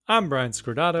I'm Brian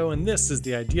Scordato, and this is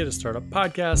the Idea to Startup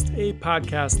podcast, a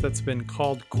podcast that's been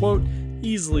called, quote,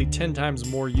 easily 10 times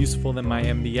more useful than my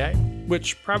MBA,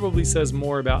 which probably says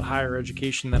more about higher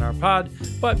education than our pod,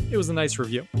 but it was a nice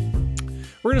review.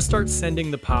 We're going to start sending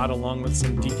the pod along with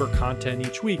some deeper content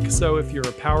each week, so if you're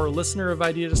a power listener of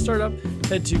Idea to Startup,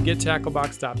 head to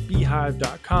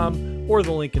gettacklebox.beehive.com or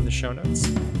the link in the show notes.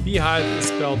 Beehive is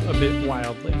spelled a bit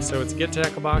wildly, so it's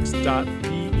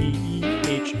gettacklebox.beehive.com.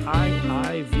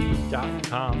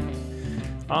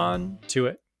 On to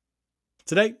it.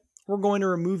 Today, we're going to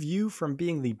remove you from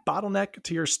being the bottleneck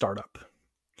to your startup.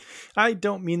 I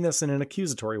don't mean this in an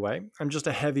accusatory way. I'm just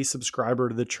a heavy subscriber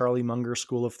to the Charlie Munger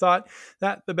school of thought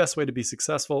that the best way to be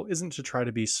successful isn't to try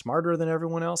to be smarter than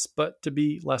everyone else, but to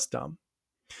be less dumb.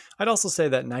 I'd also say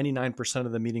that 99%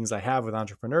 of the meetings I have with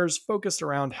entrepreneurs focus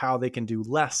around how they can do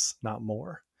less, not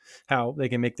more. How they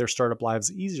can make their startup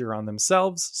lives easier on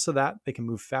themselves so that they can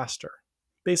move faster.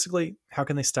 Basically, how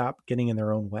can they stop getting in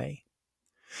their own way?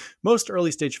 Most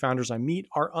early stage founders I meet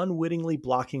are unwittingly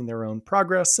blocking their own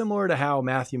progress, similar to how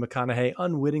Matthew McConaughey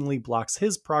unwittingly blocks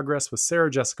his progress with Sarah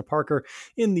Jessica Parker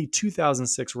in the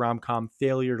 2006 rom-com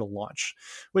Failure to Launch,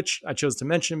 which I chose to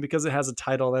mention because it has a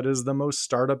title that is the most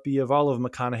startup-y of all of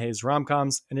McConaughey's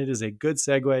rom-coms, and it is a good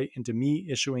segue into me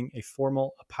issuing a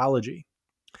formal apology.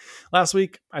 Last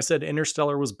week, I said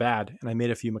Interstellar was bad, and I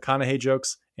made a few McConaughey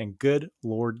jokes, and good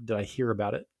lord did I hear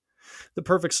about it. The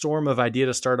perfect storm of Idea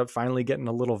to Startup finally getting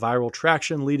a little viral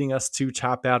traction, leading us to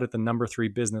top out at the number 3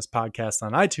 business podcast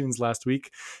on iTunes last week,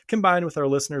 combined with our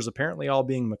listeners apparently all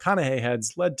being McConaughey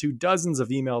heads, led to dozens of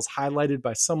emails highlighted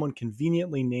by someone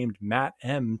conveniently named Matt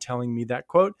M telling me that,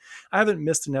 quote, I haven't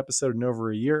missed an episode in over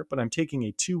a year, but I'm taking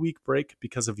a 2-week break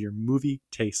because of your movie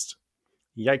taste.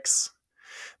 Yikes.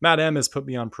 Matt M has put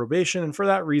me on probation, and for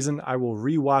that reason, I will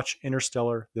rewatch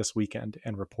Interstellar this weekend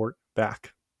and report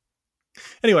back.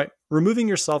 Anyway, removing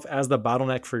yourself as the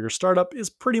bottleneck for your startup is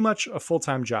pretty much a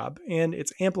full-time job, and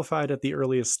it's amplified at the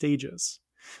earliest stages.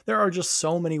 There are just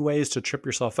so many ways to trip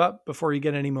yourself up before you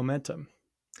get any momentum.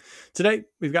 Today,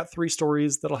 we've got 3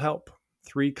 stories that'll help.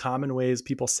 3 common ways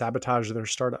people sabotage their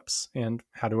startups, and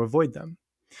how to avoid them.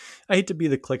 I hate to be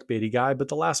the clickbaity guy, but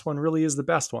the last one really is the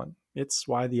best one. It's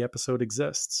why the episode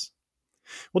exists.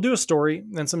 We'll do a story,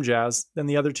 then some jazz, then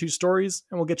the other 2 stories,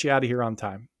 and we'll get you out of here on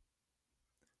time.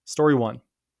 Story 1.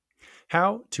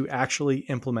 How to actually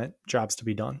implement jobs to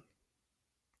be done.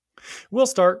 We'll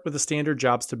start with a standard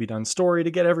jobs to be done story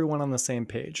to get everyone on the same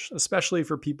page, especially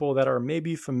for people that are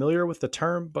maybe familiar with the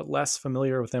term but less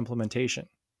familiar with implementation.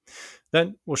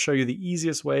 Then we'll show you the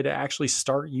easiest way to actually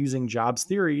start using jobs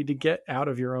theory to get out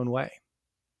of your own way.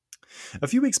 A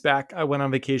few weeks back, I went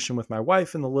on vacation with my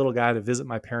wife and the little guy to visit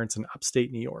my parents in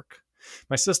upstate New York.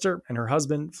 My sister and her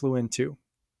husband flew in too.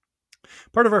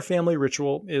 Part of our family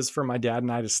ritual is for my dad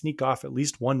and I to sneak off at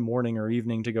least one morning or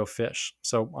evening to go fish.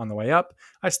 So on the way up,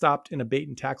 I stopped in a bait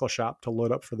and tackle shop to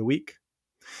load up for the week.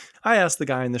 I asked the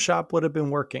guy in the shop what had been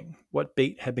working, what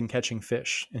bait had been catching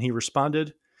fish, and he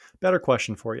responded, better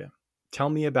question for you. Tell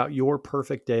me about your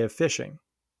perfect day of fishing.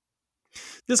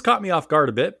 This caught me off guard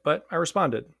a bit, but I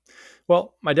responded,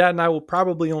 well, my dad and I will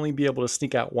probably only be able to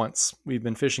sneak out once. We've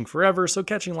been fishing forever, so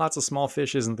catching lots of small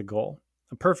fish isn't the goal.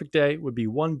 A perfect day would be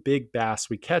one big bass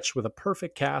we catch with a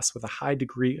perfect cast with a high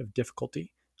degree of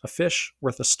difficulty. A fish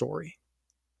worth a story.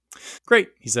 Great,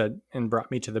 he said, and brought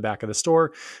me to the back of the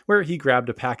store, where he grabbed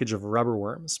a package of rubber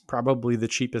worms, probably the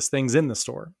cheapest things in the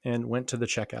store, and went to the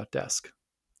checkout desk.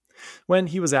 When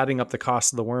he was adding up the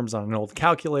cost of the worms on an old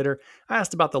calculator, I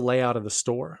asked about the layout of the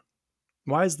store.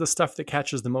 Why is the stuff that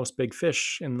catches the most big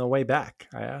fish in the way back?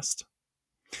 I asked.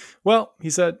 Well, he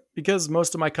said, because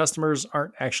most of my customers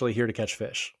aren't actually here to catch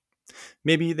fish.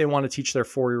 Maybe they want to teach their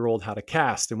 4-year-old how to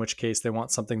cast, in which case they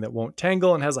want something that won't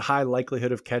tangle and has a high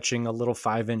likelihood of catching a little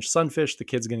 5-inch sunfish the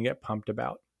kid's going to get pumped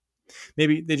about.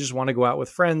 Maybe they just want to go out with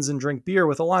friends and drink beer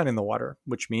with a line in the water,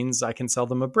 which means I can sell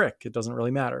them a brick. It doesn't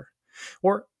really matter.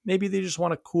 Or maybe they just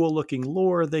want a cool-looking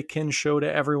lure they can show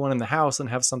to everyone in the house and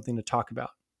have something to talk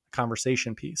about, a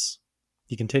conversation piece.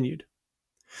 He continued.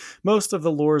 Most of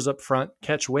the lures up front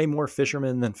catch way more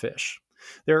fishermen than fish.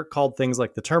 They're called things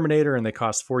like the Terminator and they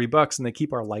cost $40 and they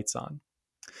keep our lights on.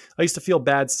 I used to feel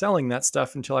bad selling that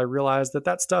stuff until I realized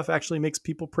that stuff actually makes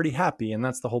people pretty happy, and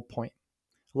that's the whole point.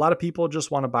 A lot of people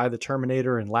just want to buy the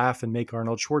Terminator and laugh and make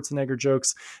Arnold Schwarzenegger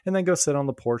jokes and then go sit on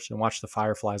the porch and watch the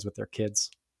fireflies with their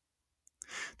kids.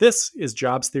 This is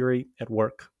jobs theory at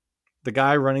work. The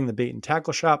guy running the bait and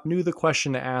tackle shop knew the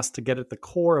question to ask to get at the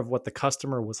core of what the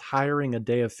customer was hiring a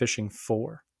day of fishing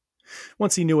for.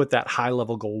 Once he knew what that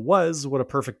high-level goal was, what a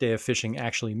perfect day of fishing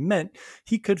actually meant,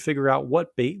 he could figure out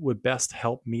what bait would best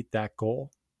help meet that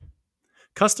goal.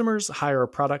 Customers hire a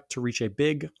product to reach a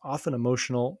big, often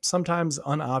emotional, sometimes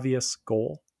unobvious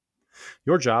goal.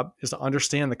 Your job is to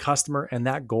understand the customer and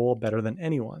that goal better than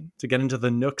anyone, to get into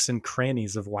the nooks and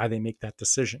crannies of why they make that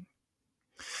decision.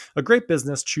 A great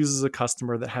business chooses a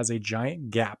customer that has a giant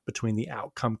gap between the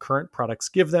outcome current products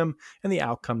give them and the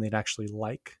outcome they'd actually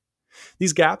like.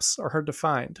 These gaps are hard to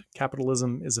find.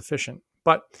 Capitalism is efficient.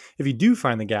 But if you do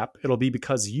find the gap, it'll be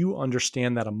because you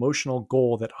understand that emotional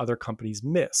goal that other companies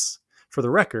miss. For the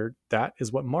record, that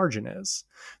is what margin is: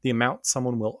 the amount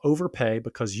someone will overpay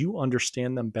because you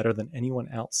understand them better than anyone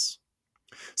else.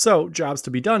 So, jobs to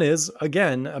be done is,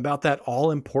 again, about that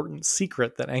all important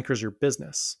secret that anchors your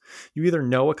business. You either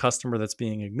know a customer that's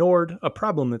being ignored, a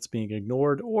problem that's being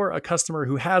ignored, or a customer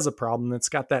who has a problem that's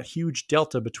got that huge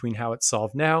delta between how it's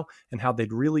solved now and how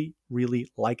they'd really, really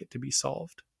like it to be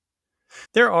solved.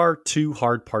 There are two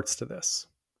hard parts to this.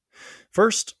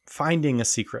 First, finding a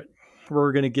secret.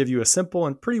 We're going to give you a simple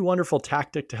and pretty wonderful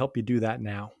tactic to help you do that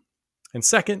now. And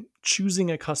second,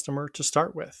 choosing a customer to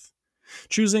start with.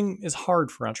 Choosing is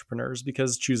hard for entrepreneurs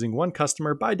because choosing one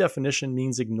customer by definition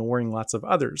means ignoring lots of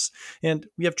others, and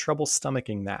we have trouble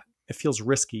stomaching that. It feels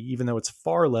risky, even though it's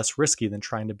far less risky than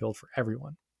trying to build for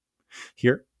everyone.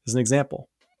 Here is an example.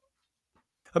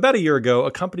 About a year ago,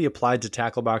 a company applied to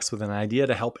Tacklebox with an idea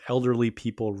to help elderly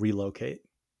people relocate.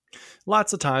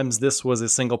 Lots of times, this was a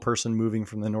single person moving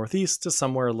from the Northeast to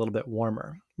somewhere a little bit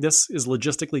warmer. This is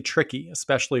logistically tricky,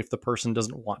 especially if the person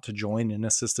doesn't want to join an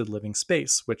assisted living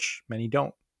space, which many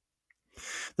don't.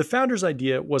 The founder's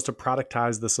idea was to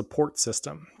productize the support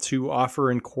system, to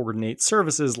offer and coordinate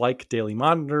services like daily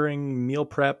monitoring, meal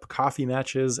prep, coffee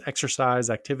matches, exercise,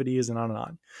 activities, and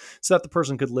on, so that the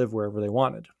person could live wherever they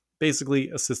wanted. Basically,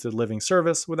 assisted living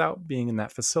service without being in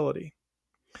that facility.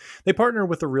 They partnered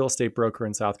with a real estate broker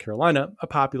in South Carolina, a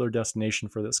popular destination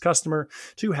for this customer,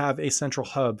 to have a central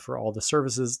hub for all the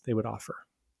services they would offer.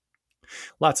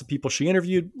 Lots of people she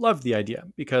interviewed loved the idea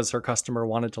because her customer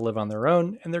wanted to live on their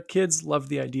own and their kids loved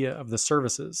the idea of the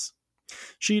services.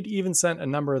 She'd even sent a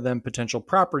number of them potential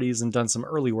properties and done some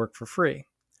early work for free.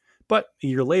 But a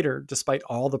year later, despite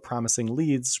all the promising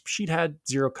leads, she'd had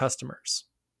 0 customers.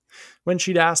 When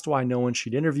she'd asked why no one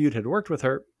she'd interviewed had worked with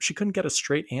her, she couldn't get a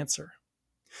straight answer.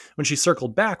 When she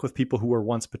circled back with people who were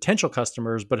once potential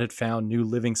customers but had found new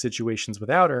living situations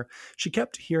without her, she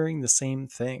kept hearing the same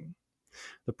thing.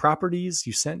 The properties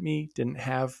you sent me didn't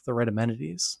have the right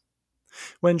amenities.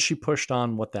 When she pushed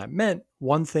on what that meant,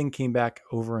 one thing came back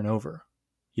over and over.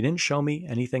 You didn't show me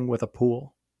anything with a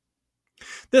pool.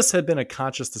 This had been a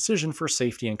conscious decision for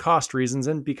safety and cost reasons,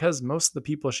 and because most of the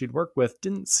people she'd worked with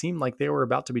didn't seem like they were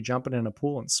about to be jumping in a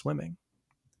pool and swimming.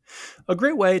 A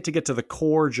great way to get to the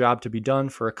core job to be done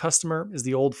for a customer is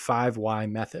the old 5 why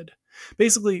method.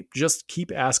 Basically, just keep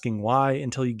asking why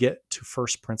until you get to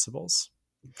first principles.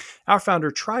 Our founder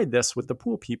tried this with the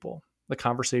pool people. The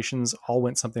conversations all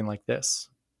went something like this.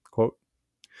 Quote,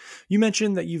 "You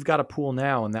mentioned that you've got a pool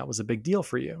now and that was a big deal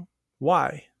for you.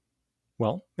 Why?"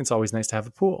 "Well, it's always nice to have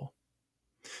a pool."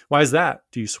 "Why is that?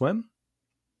 Do you swim?"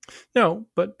 "No,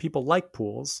 but people like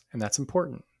pools and that's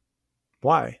important."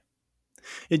 "Why?"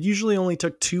 It usually only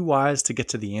took 2 whys to get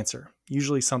to the answer.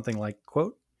 Usually something like,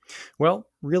 quote, "Well,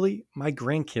 really, my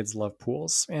grandkids love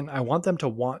pools, and I want them to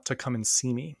want to come and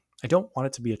see me. I don't want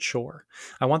it to be a chore.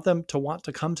 I want them to want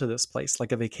to come to this place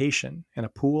like a vacation, and a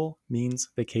pool means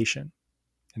vacation."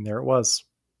 And there it was.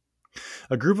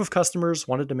 A group of customers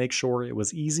wanted to make sure it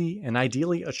was easy and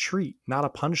ideally a treat, not a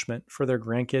punishment, for their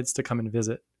grandkids to come and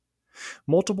visit.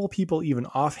 Multiple people even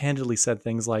offhandedly said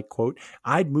things like, quote,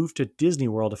 "I'd move to Disney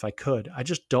World if I could. I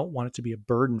just don't want it to be a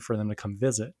burden for them to come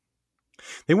visit."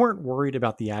 They weren't worried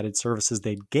about the added services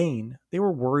they'd gain. They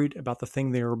were worried about the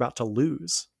thing they were about to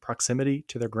lose: proximity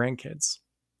to their grandkids.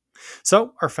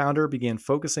 So our founder began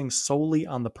focusing solely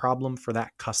on the problem for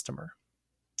that customer.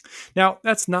 Now,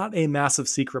 that's not a massive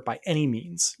secret by any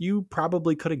means. You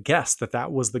probably could have guessed that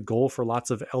that was the goal for lots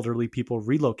of elderly people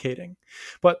relocating.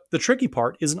 But the tricky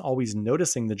part isn't always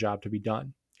noticing the job to be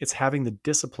done. It's having the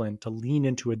discipline to lean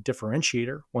into a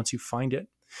differentiator once you find it.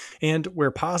 And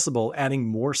where possible, adding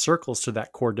more circles to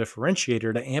that core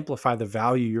differentiator to amplify the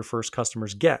value your first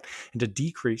customers get and to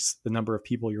decrease the number of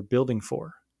people you're building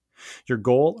for. Your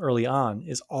goal early on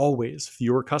is always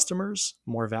fewer customers,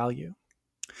 more value.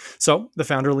 So the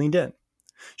founder leaned in.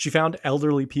 She found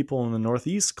elderly people in the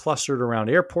Northeast clustered around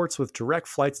airports with direct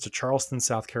flights to Charleston,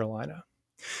 South Carolina.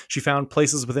 She found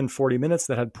places within 40 minutes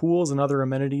that had pools and other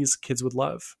amenities kids would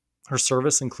love. Her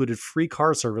service included free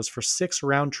car service for 6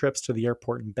 round trips to the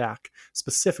airport and back,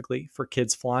 specifically for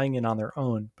kids flying in on their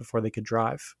own before they could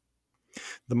drive.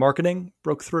 The marketing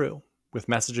broke through with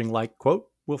messaging like, quote,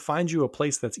 We'll find you a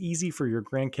place that's easy for your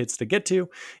grandkids to get to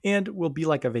and will be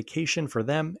like a vacation for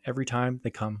them every time they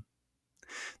come.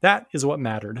 That is what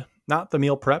mattered, not the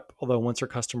meal prep, although once our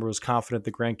customer was confident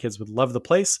the grandkids would love the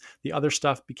place, the other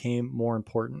stuff became more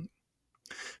important.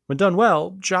 When done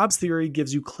well, jobs theory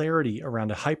gives you clarity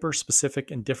around a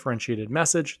hyper-specific and differentiated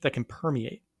message that can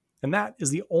permeate. And that is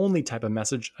the only type of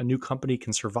message a new company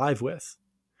can survive with.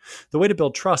 The way to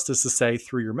build trust is to say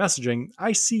through your messaging,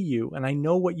 I see you and I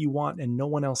know what you want and no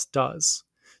one else does.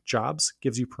 Jobs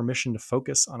gives you permission to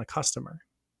focus on a customer.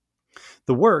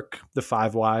 The work, the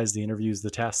 5 whys, the interviews, the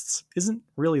tests, isn't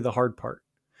really the hard part.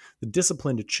 The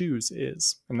discipline to choose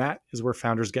is, and that is where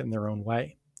founders get in their own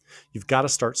way. You've got to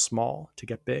start small to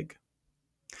get big.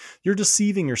 You're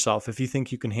deceiving yourself if you think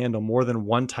you can handle more than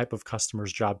one type of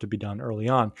customer's job to be done early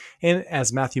on. And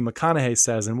as Matthew McConaughey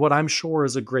says in what I'm sure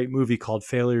is a great movie called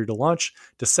Failure to Launch,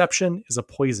 deception is a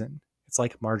poison. It's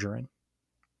like margarine.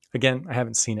 Again, I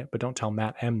haven't seen it, but don't tell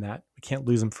Matt M that. We can't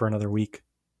lose him for another week.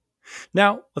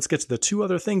 Now, let's get to the 2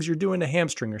 other things you're doing to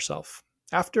hamstring yourself.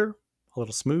 After a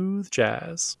little smooth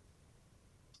jazz.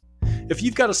 If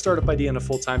you've got a startup idea and a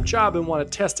full-time job and want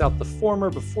to test out the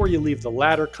former before you leave the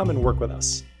latter, come and work with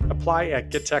us. Apply at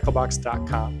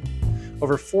gettacklebox.com.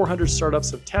 Over 400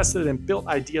 startups have tested and built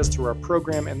ideas through our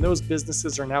program, and those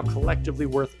businesses are now collectively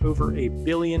worth over $1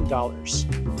 billion.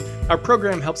 Our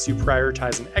program helps you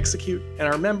prioritize and execute, and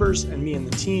our members and me and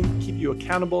the team keep you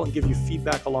accountable and give you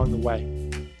feedback along the way.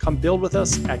 Come build with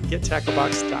us at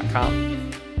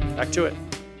gettacklebox.com. Back to it.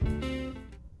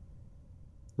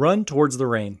 Run towards the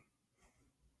rain.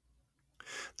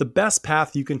 The best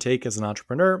path you can take as an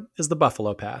entrepreneur is the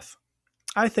buffalo path.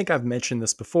 I think I've mentioned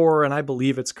this before, and I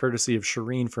believe it's courtesy of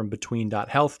Shireen from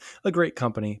Between.Health, a great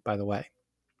company, by the way.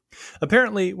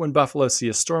 Apparently, when buffalo see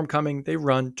a storm coming, they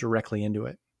run directly into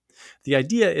it. The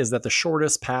idea is that the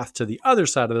shortest path to the other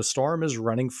side of the storm is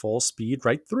running full speed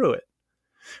right through it.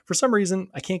 For some reason,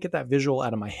 I can't get that visual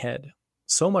out of my head,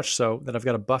 so much so that I've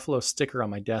got a buffalo sticker on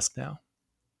my desk now.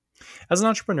 As an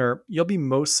entrepreneur, you'll be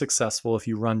most successful if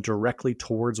you run directly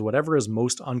towards whatever is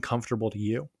most uncomfortable to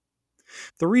you.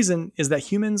 The reason is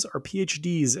that humans are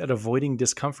PhDs at avoiding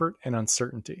discomfort and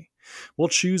uncertainty. We'll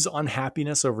choose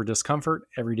unhappiness over discomfort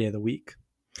every day of the week,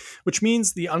 which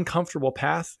means the uncomfortable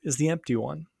path is the empty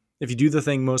one. If you do the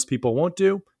thing most people won't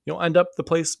do, you'll end up the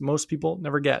place most people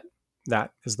never get.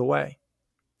 That is the way.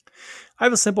 I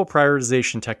have a simple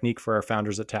prioritization technique for our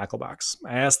founders at Tacklebox.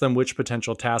 I ask them which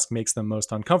potential task makes them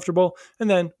most uncomfortable, and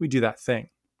then we do that thing.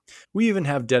 We even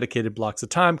have dedicated blocks of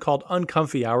time called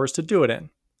uncomfy hours to do it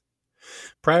in.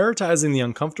 Prioritizing the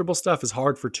uncomfortable stuff is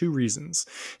hard for 2 reasons,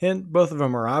 and both of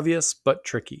them are obvious but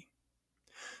tricky.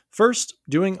 First,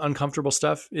 doing uncomfortable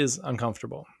stuff is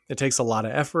uncomfortable. It takes a lot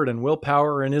of effort and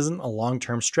willpower and isn't a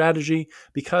long-term strategy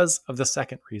because of the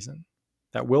second reason.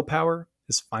 That willpower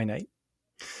is finite.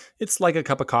 It's like a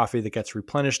cup of coffee that gets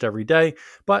replenished every day,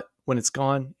 but when it's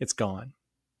gone, it's gone.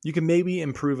 You can maybe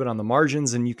improve it on the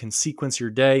margins and you can sequence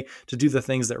your day to do the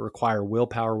things that require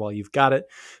willpower while you've got it,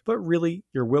 but really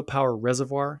your willpower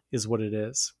reservoir is what it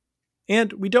is.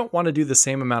 And we don't want to do the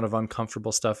same amount of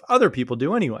uncomfortable stuff other people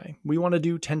do anyway. We want to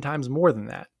do 10 times more than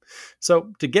that.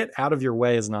 So to get out of your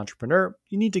way as an entrepreneur,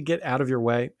 you need to get out of your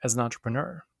way as an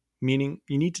entrepreneur. Meaning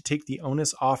you need to take the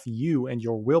onus off you and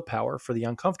your willpower for the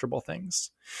uncomfortable things.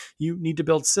 You need to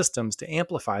build systems to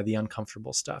amplify the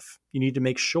uncomfortable stuff. You need to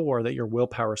make sure that your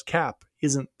willpower's cap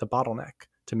isn't the bottleneck,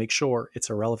 to make sure it's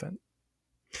irrelevant.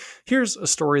 Here's a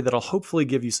story that'll hopefully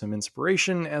give you some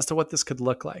inspiration as to what this could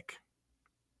look like.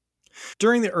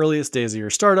 During the earliest days of your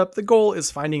startup, the goal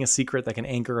is finding a secret that can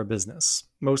anchor a business.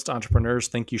 Most entrepreneurs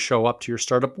think you show up to your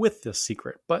startup with this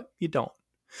secret, but you don't.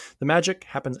 The magic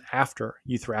happens after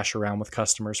you thrash around with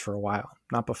customers for a while,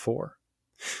 not before.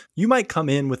 You might come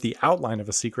in with the outline of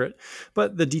a secret,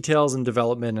 but the details and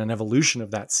development and evolution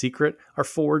of that secret are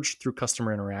forged through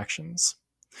customer interactions.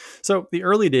 So the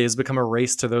early days become a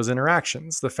race to those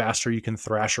interactions. The faster you can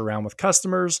thrash around with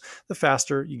customers, the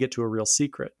faster you get to a real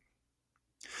secret.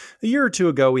 A year or 2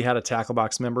 ago, we had a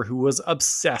Tacklebox member who was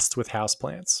obsessed with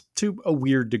houseplants, to a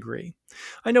weird degree.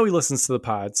 I know he listens to the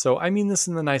pod, so I mean this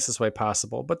in the nicest way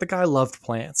possible, but the guy loved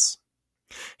plants.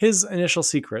 His initial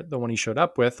secret, the one he showed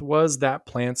up with, was that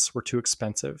plants were too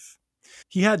expensive.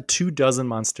 He had 24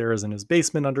 monsteras in his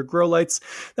basement under grow lights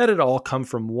that had all come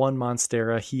from one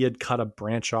monstera he had cut a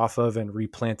branch off of and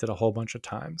replanted a whole bunch of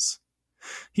times.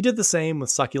 He did the same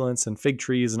with succulents and fig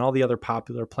trees and all the other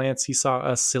popular plants he saw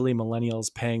us silly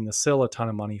millennials paying the sill a ton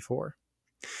of money for.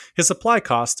 His supply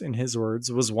cost, in his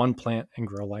words, was 1 plant and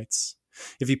grow lights.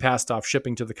 If he passed off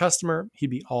shipping to the customer,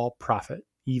 he'd be all profit,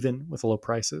 even with low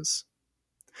prices.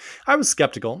 I was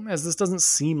skeptical, as this doesn't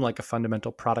seem like a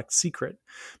fundamental product secret,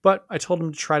 but I told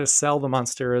him to try to sell the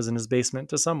monsteras in his basement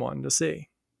to someone to see.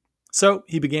 So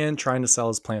he began trying to sell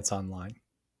his plants online.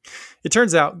 It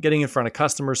turns out getting in front of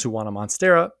customers who want a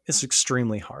monstera is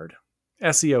extremely hard.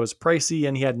 SEO is pricey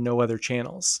and he had no other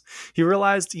channels. He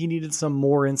realized he needed some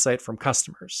more insight from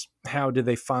customers. How did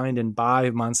they find and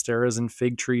buy monsteras and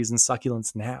fig trees and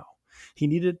succulents now? He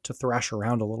needed to thrash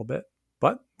around a little bit,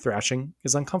 but thrashing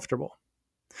is uncomfortable.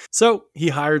 So he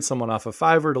hired someone off of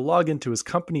Fiverr to log into his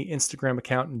company Instagram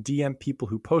account and DM people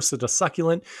who posted a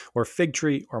succulent or fig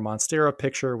tree or monstera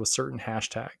picture with certain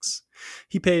hashtags.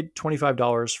 He paid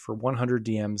 $25 for 100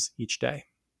 DMs each day.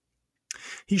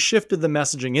 He shifted the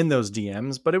messaging in those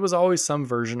DMs, but it was always some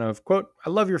version of, quote, I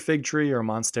love your fig tree or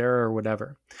monstera or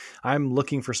whatever. I'm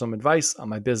looking for some advice on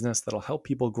my business that'll help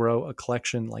people grow a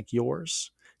collection like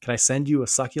yours. Can I send you a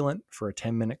succulent for a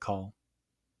 10-minute call?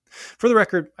 For the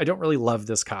record, I don't really love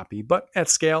this copy, but at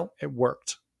scale, it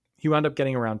worked. He wound up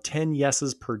getting around 10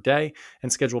 yeses per day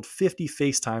and scheduled 50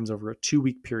 FaceTimes over a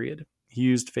 2-week period. He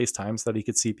used FaceTime so that he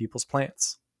could see people's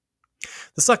plants.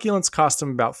 The succulents cost him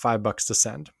about $5 to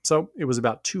send, so it was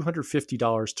about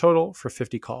 $250 total for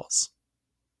 50 calls.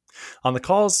 On the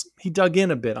calls, he dug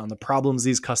in a bit on the problems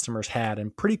these customers had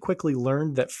and pretty quickly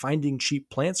learned that finding cheap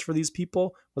plants for these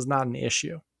people was not an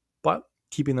issue, but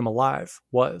keeping them alive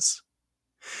was.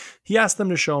 He asked them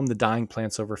to show him the dying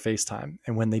plants over FaceTime,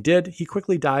 and when they did, he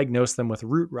quickly diagnosed them with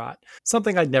root rot,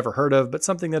 something I'd never heard of, but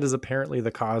something that is apparently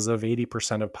the cause of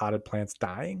 80% of potted plants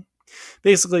dying.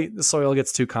 Basically, the soil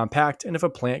gets too compact, and if a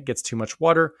plant gets too much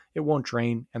water, it won't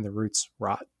drain and the roots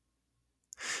rot.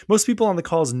 Most people on the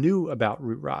calls knew about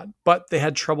root rot, but they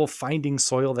had trouble finding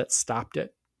soil that stopped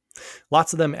it.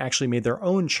 Lots of them actually made their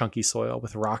own chunky soil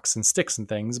with rocks and sticks and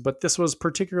things, but this was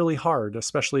particularly hard,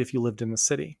 especially if you lived in the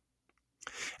city.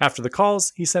 After the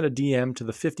calls, he sent a DM to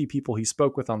the 50 people he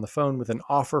spoke with on the phone with an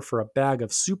offer for a bag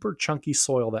of super chunky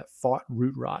soil that fought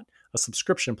root rot, a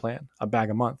subscription plan, a bag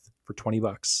a month, for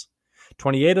 $20.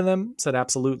 28 of them said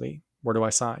absolutely. Where do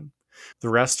I sign? The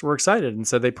rest were excited and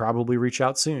said they'd probably reach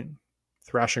out soon.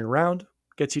 Thrashing around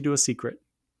gets you to a secret.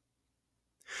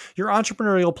 Your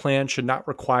entrepreneurial plan should not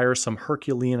require some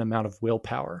Herculean amount of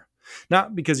willpower.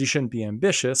 Not because you shouldn't be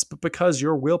ambitious, but because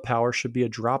your willpower should be a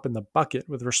drop in the bucket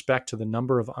with respect to the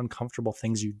number of uncomfortable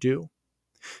things you do.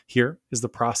 Here is the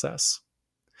process.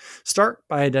 Start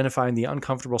by identifying the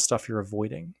uncomfortable stuff you're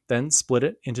avoiding, then split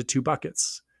it into 2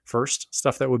 buckets. First,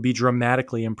 stuff that would be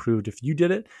dramatically improved if you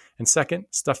did it, and second,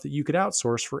 stuff that you could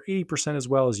outsource for 80% as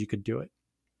well as you could do it.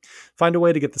 Find a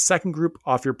way to get the second group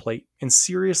off your plate and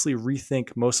seriously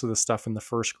rethink most of the stuff in the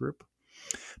first group.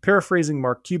 Paraphrasing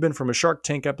Mark Cuban from a Shark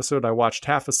Tank episode I watched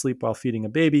half asleep while feeding a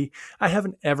baby, I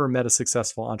haven't ever met a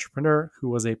successful entrepreneur who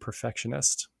was a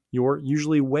perfectionist. You're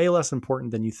usually way less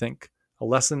important than you think, a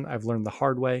lesson I've learned the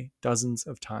hard way dozens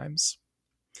of times.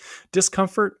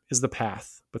 Discomfort is the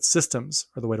path, but systems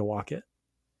are the way to walk it.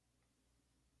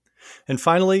 And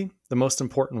finally, the most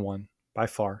important one, by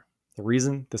far, the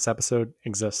reason this episode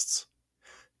exists: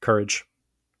 courage.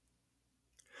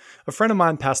 A friend of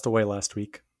mine passed away last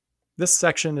week. This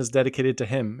section is dedicated to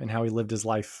him and how he lived his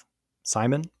life.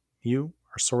 Simon, you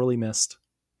are sorely missed.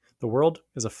 The world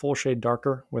is a full shade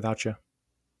darker without you.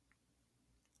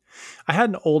 I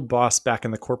had an old boss back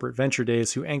in the corporate venture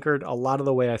days who anchored a lot of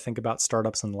the way I think about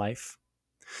startups and life.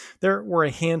 There were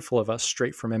a handful of us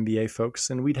straight from MBA folks,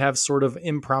 and we'd have sort of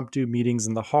impromptu meetings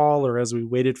in the hall or as we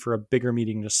waited for a bigger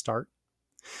meeting to start.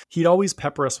 He'd always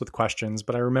pepper us with questions,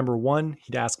 but I remember one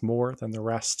he'd ask more than the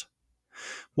rest.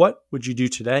 What would you do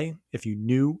today if you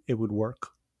knew it would work?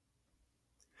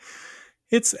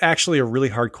 It's actually a really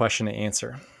hard question to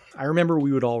answer. I remember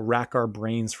we would all rack our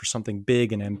brains for something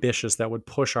big and ambitious that would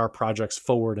push our projects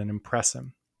forward and impress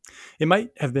him. It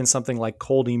might have been something like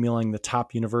cold emailing the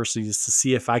top universities to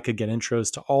see if I could get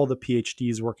intros to all the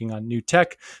PhDs working on new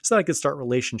tech so that I could start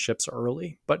relationships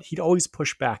early. But he'd always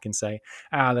push back and say,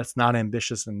 that's not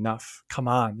ambitious enough. Come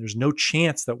on, there's no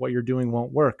chance that what you're doing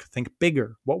won't work. Think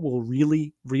bigger. What will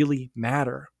really, really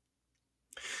matter?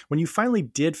 When you finally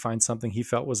did find something he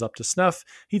felt was up to snuff,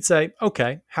 he'd say,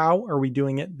 okay, how are we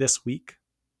doing it this week?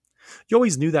 You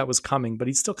always knew that was coming, but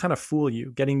he'd still kind of fool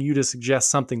you, getting you to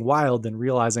suggest something wild and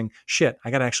realizing, shit,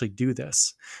 I got to actually do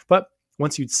this. But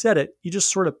once you'd said it, you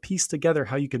just sort of pieced together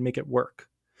how you could make it work.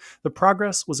 The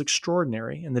progress was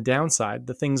extraordinary, and the downside,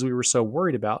 the things we were so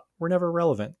worried about, were never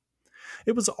relevant.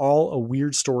 It was all a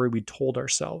weird story we told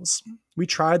ourselves. We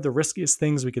tried the riskiest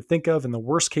things we could think of, and the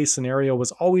worst case scenario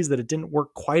was always that it didn't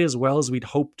work quite as well as we'd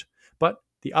hoped, but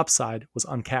the upside was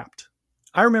uncapped.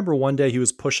 I remember one day he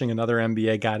was pushing another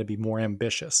MBA guy to be more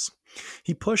ambitious.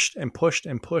 He pushed and pushed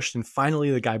and pushed, and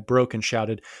finally the guy broke and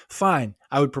shouted, "Fine,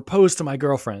 I would propose to my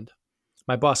girlfriend."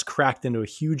 My boss cracked into a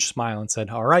huge smile and said,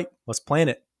 "All right, let's plan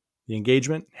it." The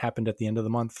engagement happened at the end of the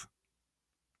month.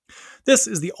 This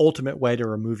is the ultimate way to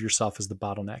remove yourself as the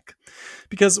bottleneck.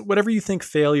 Because whatever you think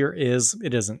failure is,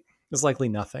 it isn't. It's likely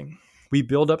nothing. We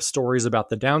build up stories about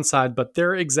the downside, but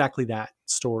they're exactly that,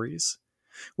 stories.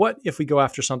 What if we go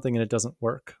after something and it doesn't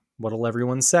work? What'll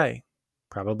everyone say?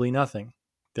 Probably nothing.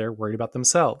 They're worried about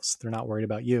themselves. They're not worried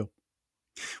about you.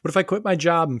 What if I quit my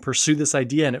job and pursue this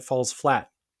idea and it falls flat?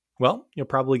 Well, you'll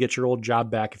probably get your old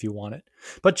job back if you want it,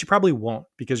 but you probably won't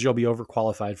because you'll be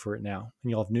overqualified for it now,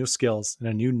 and you'll have new skills and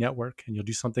a new network, and you'll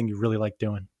do something you really like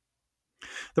doing.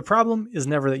 The problem is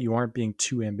never that you aren't being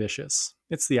too ambitious.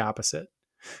 It's the opposite.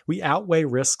 We outweigh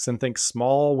risks and think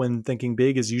small when thinking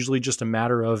big is usually just a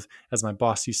matter of, as my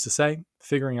boss used to say,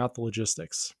 figuring out the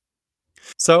logistics.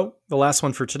 So, the last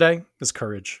one for today is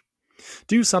courage.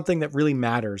 Do something that really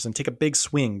matters and take a big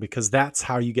swing, because that's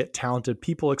how you get talented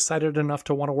people excited enough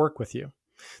to want to work with you.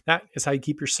 That is how you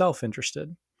keep yourself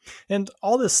interested. And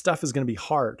all this stuff is going to be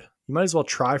hard. You might as well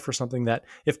try for something that,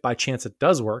 if by chance it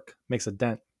does work, makes a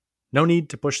dent. No need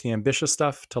to push the ambitious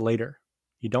stuff to later.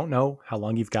 You don't know how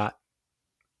long you've got.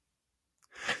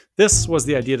 This was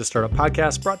the Idea to Startup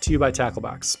podcast, brought to you by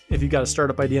Tacklebox. If you've got a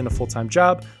startup idea and a full-time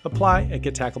job, apply at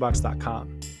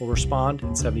gettacklebox.com. We'll respond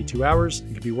in 72 hours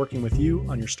and could be working with you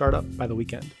on your startup by the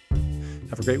weekend.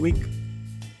 Have a great week.